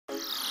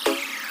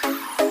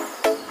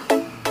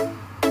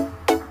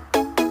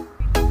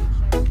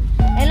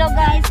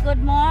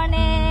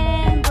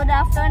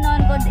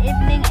Good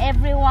evening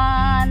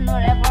everyone,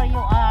 wherever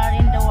you are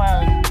in the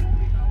world.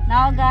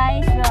 Now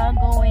guys, we are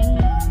going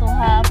to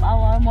have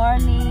our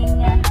morning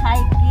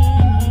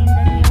hiking in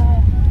the new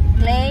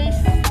place,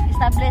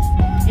 established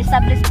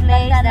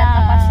place na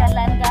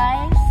Pasyalan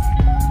guys.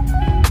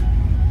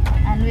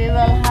 And we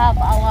will have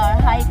our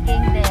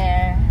hiking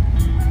there.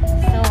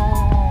 So,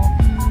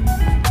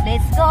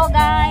 let's go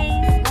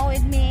guys, go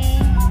with me,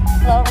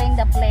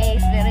 exploring the place,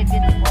 very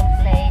beautiful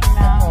place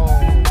now.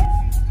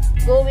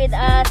 Go with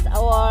us,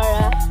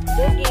 our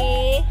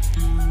doggy,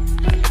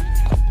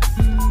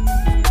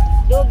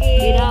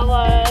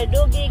 our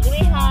doggy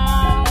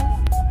Graham.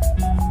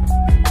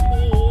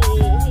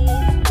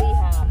 He's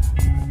Graham,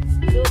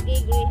 doggy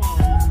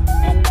Graham,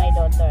 and my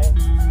daughter.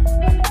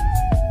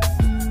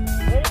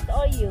 Where is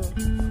all you?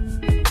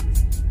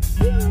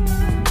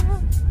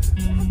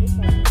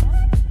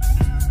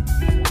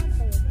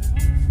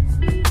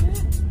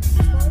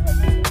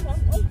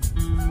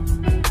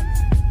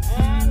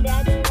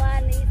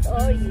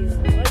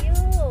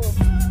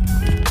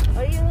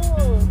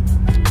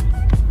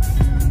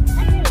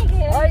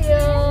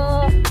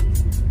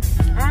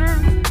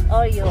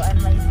 Oreo and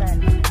my son.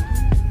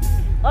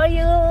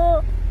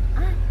 Oreo!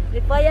 Ah,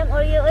 lipayang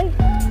Oreo eh.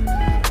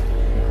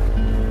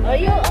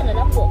 Oreo, ano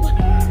lang po?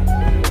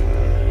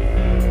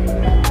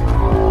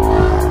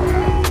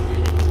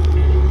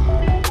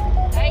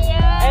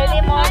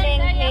 Early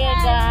morning here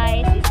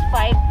guys. It's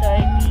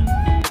 5:30.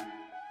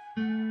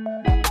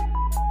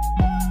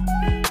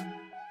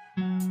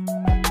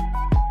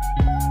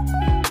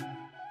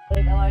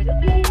 With our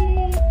doggy.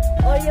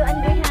 Oreo and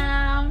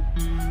Graham.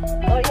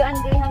 Oreo and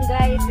Graham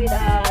guys with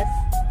us.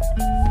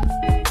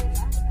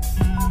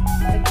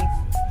 Okay.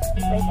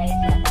 Ibay tayo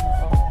siya.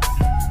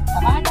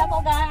 Samahan ako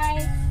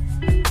guys.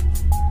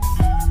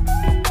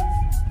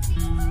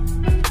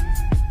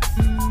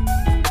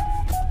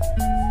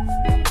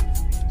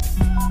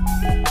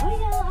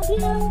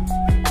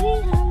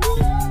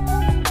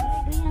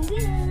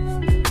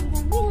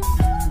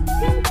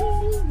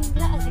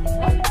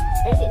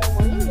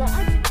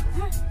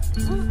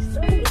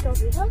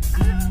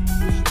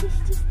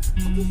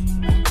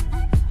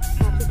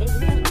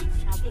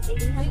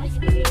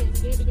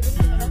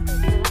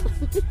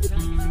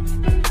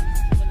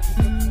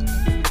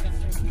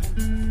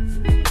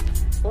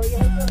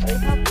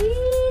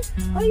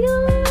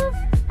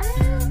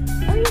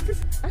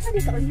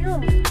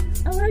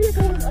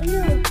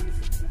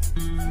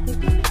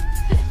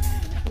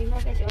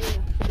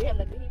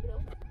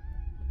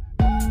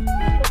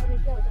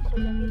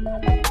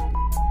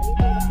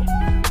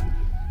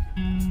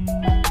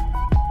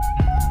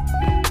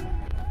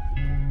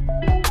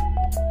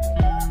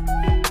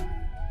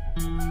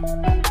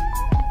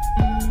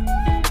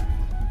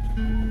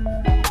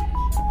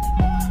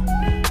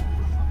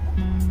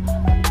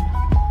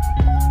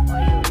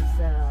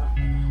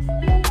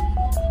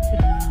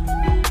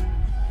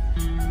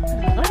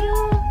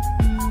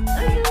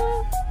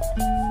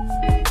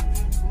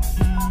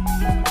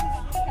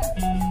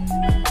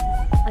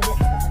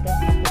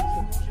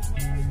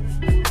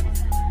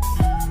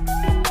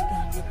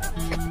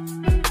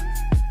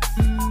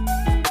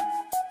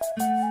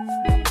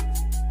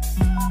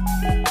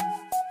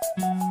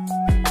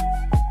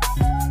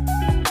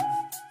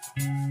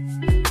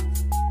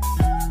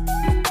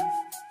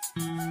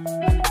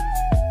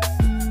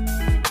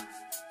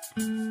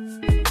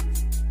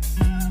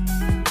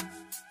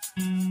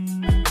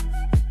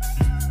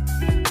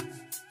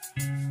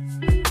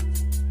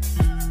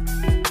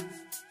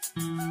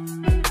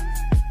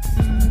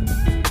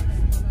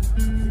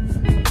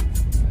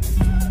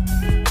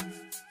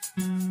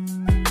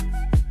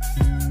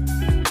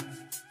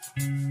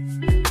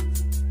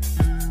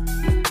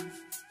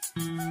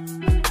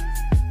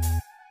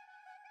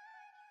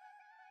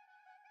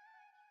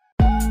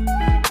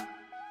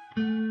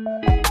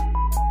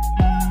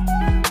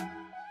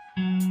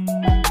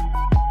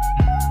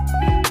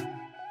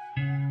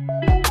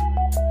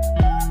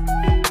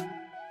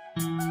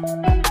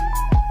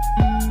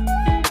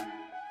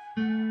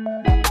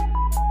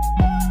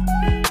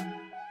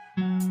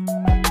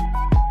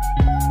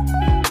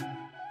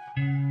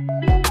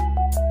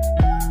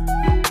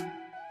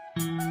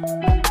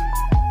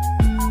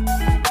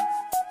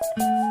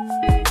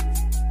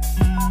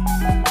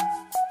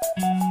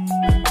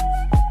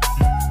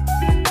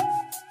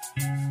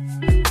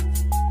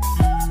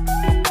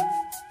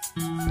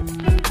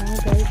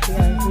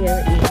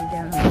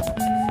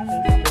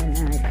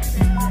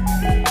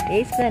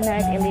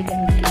 Esplanade,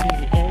 Iligan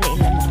City, early in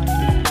the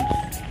morning.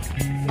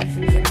 This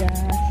is the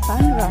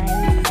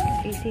sunrise,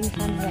 facing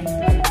sunrise.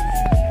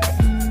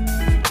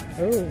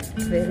 Oh,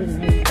 very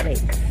nice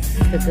place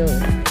to go.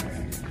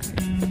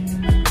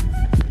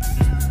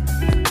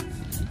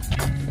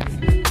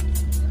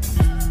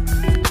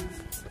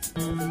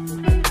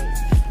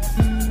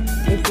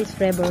 This is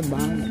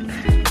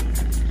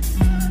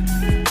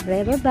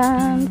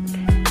Riverbank,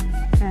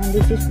 and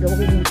this is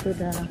going to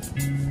the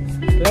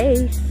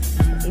place.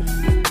 It's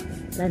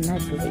the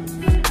place.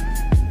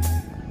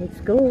 Let's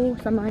go.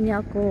 Samahan niya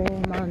ako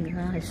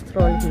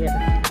mag-stroll here.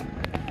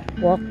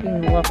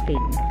 Walking.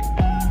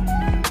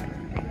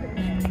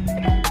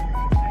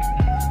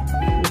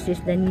 This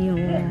is the new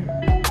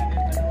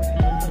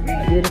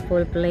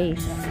beautiful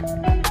place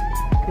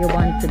you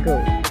want to go.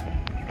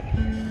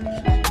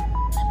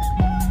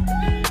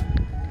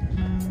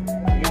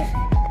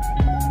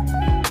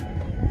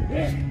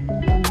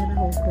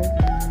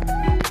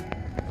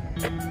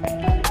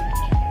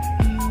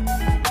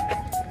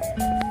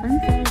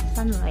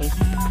 Sunrise.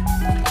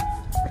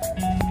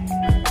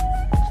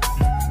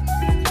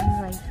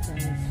 Sunrise,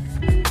 guys.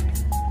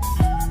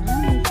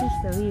 This is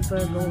the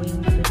river going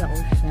to the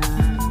ocean.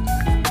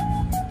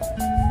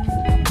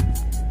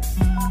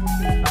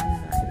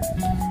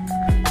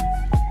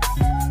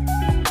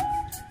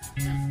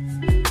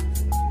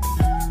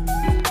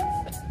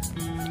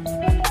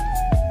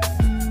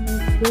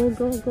 Go,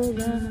 go, go,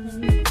 guys.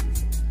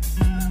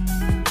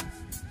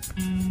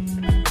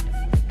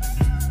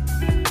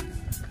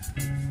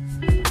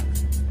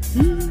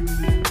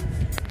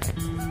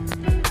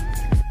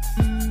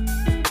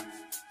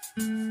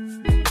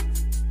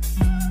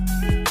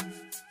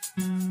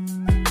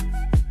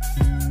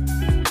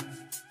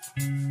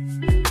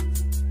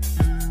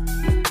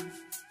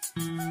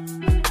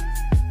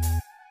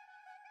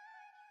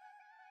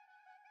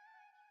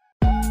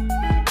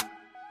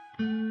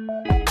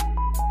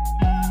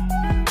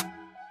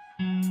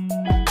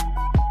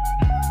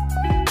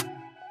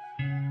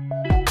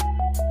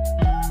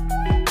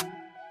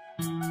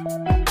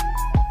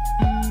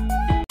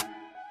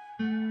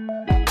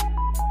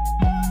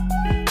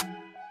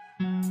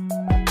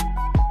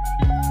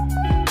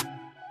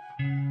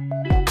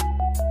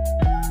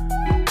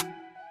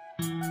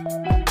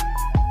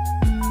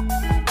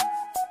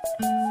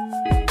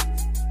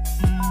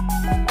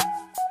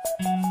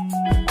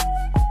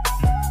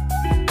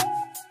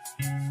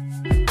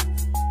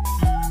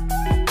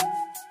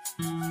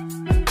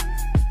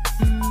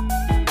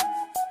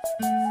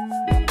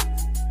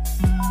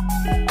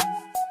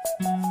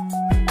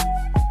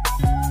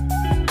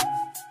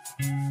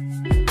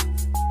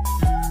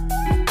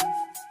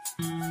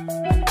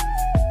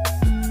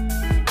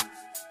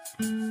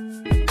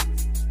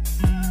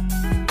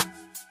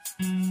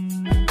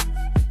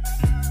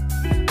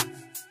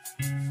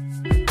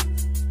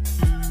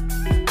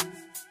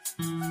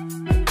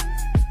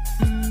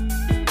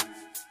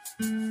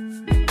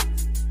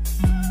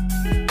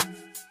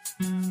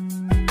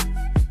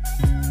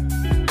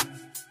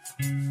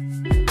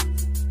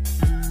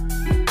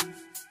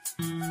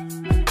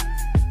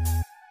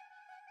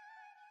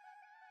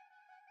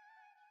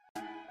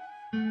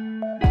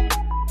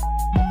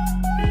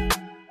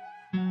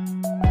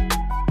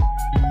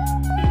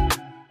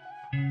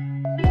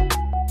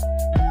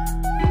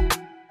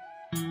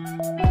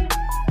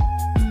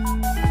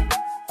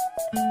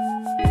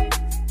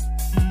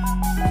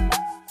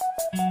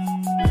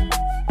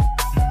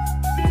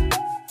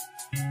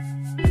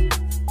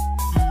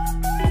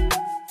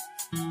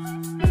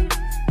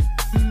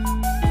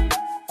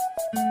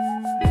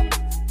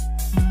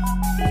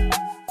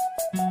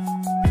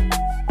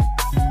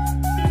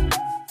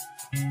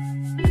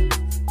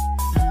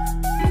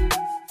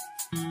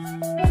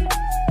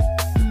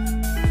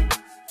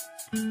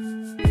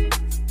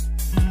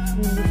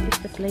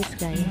 Place,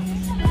 guys.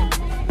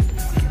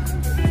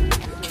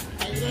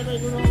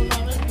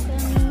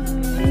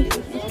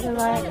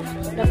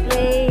 The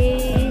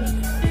place.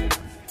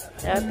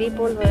 There are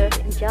people who are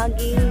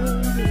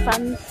jogging.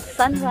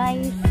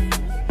 Sunrise.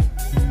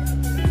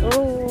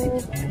 Oh,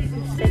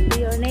 say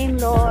your name,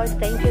 Lord.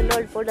 Thank you,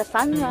 Lord, for the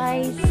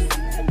sunrise.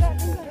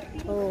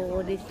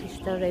 Oh, this is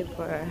the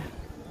river.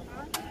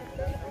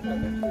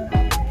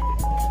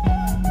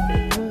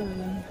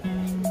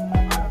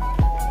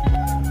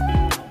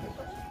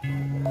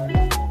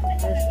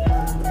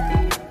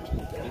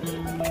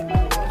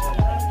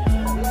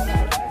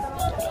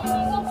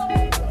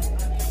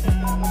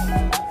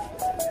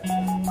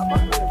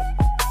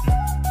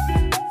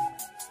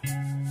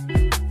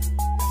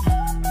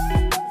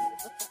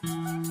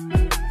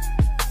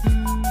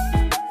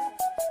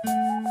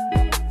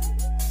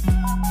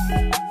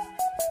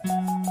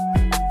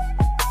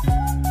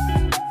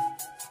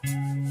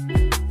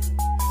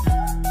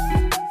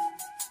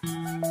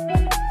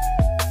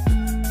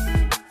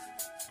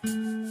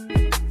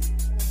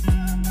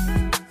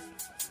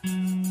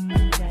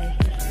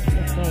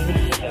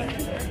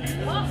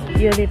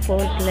 Beautiful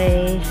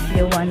place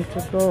you want to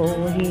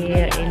go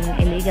here in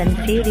Iligan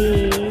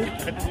City.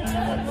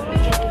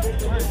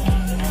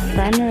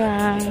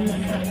 Sunrise.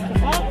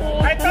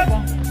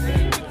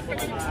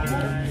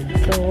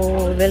 So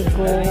we'll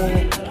go.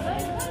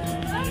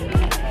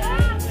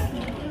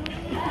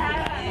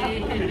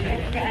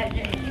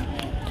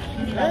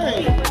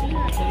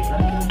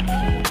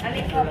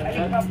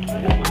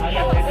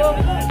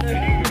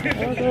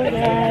 Okay,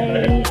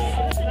 guys.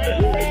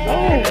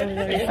 Oh,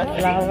 there is a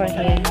flower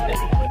here.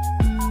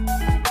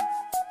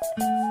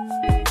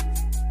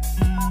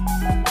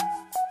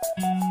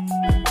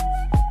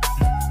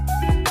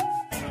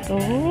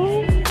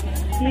 Oh,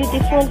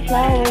 beautiful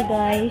flower,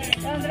 guys.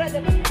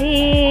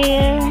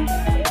 Here,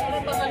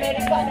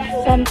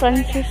 San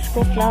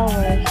Francisco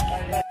flowers.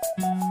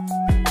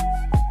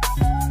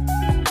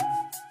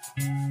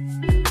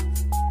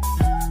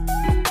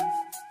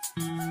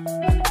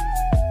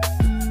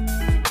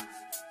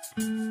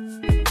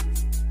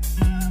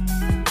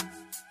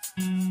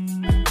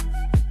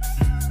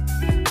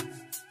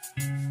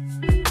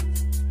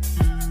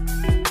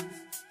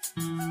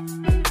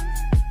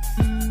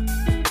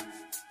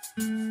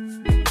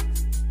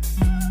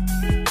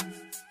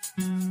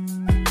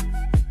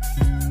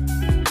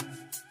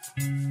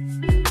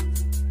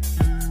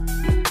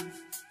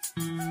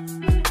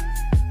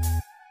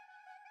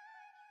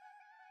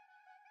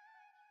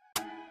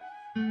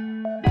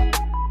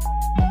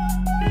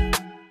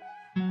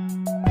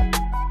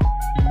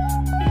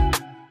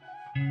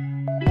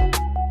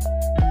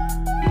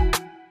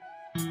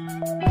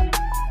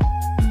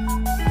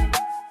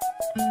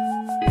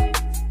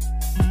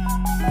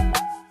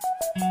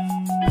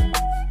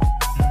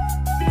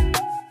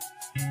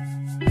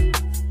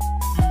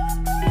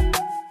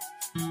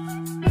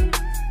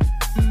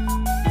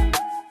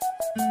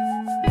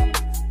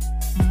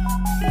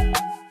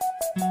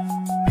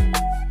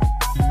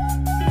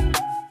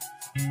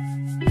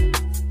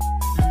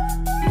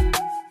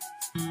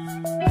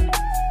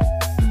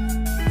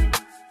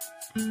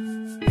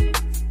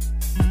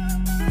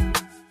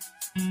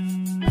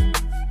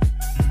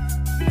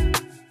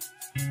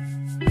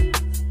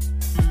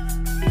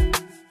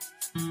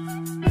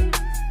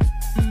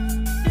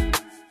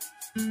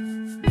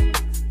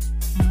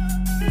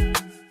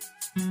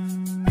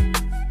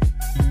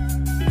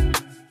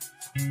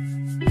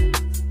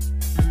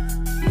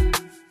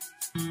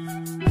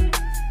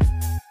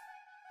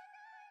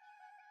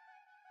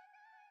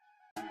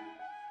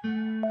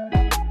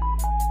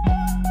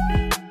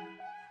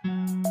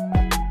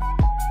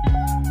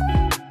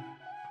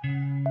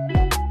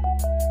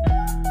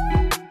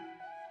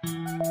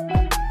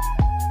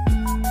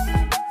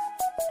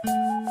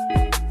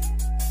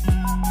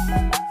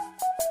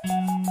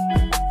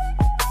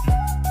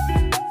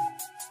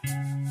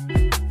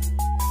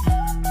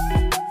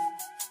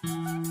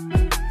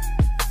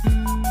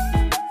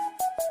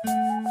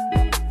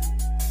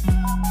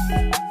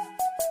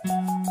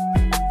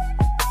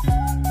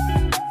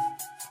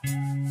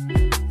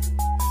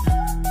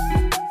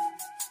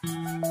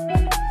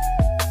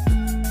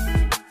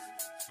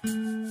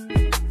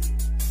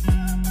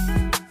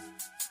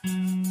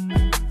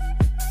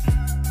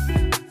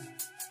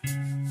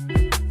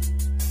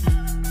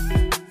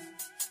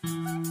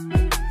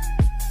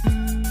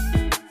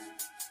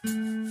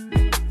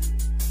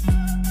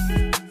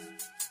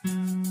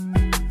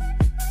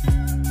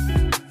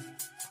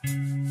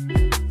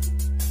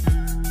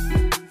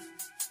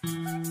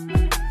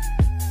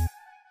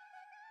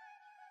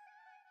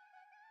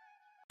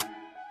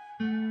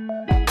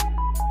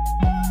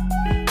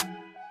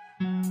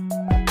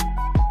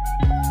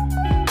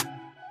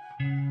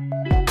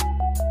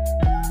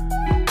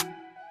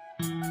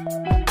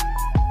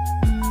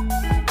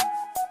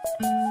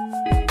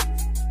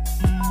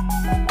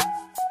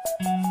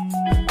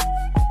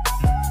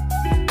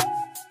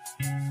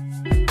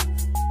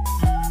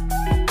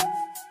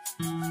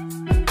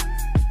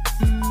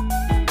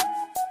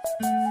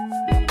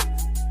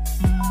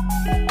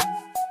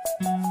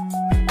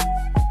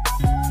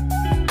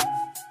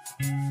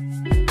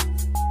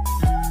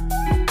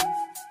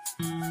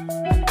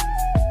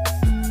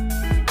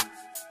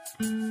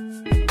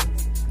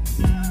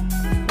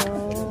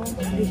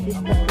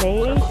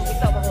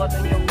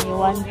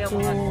 going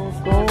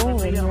to go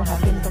when you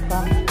happen to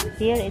come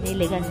here in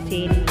Iligan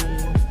City.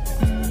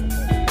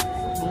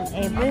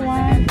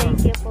 Everyone,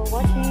 thank you for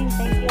watching.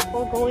 Thank you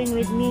for going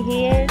with me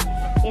here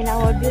in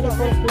our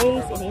beautiful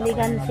place in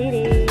Iligan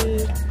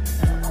City.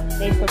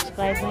 Please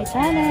subscribe my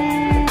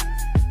channel.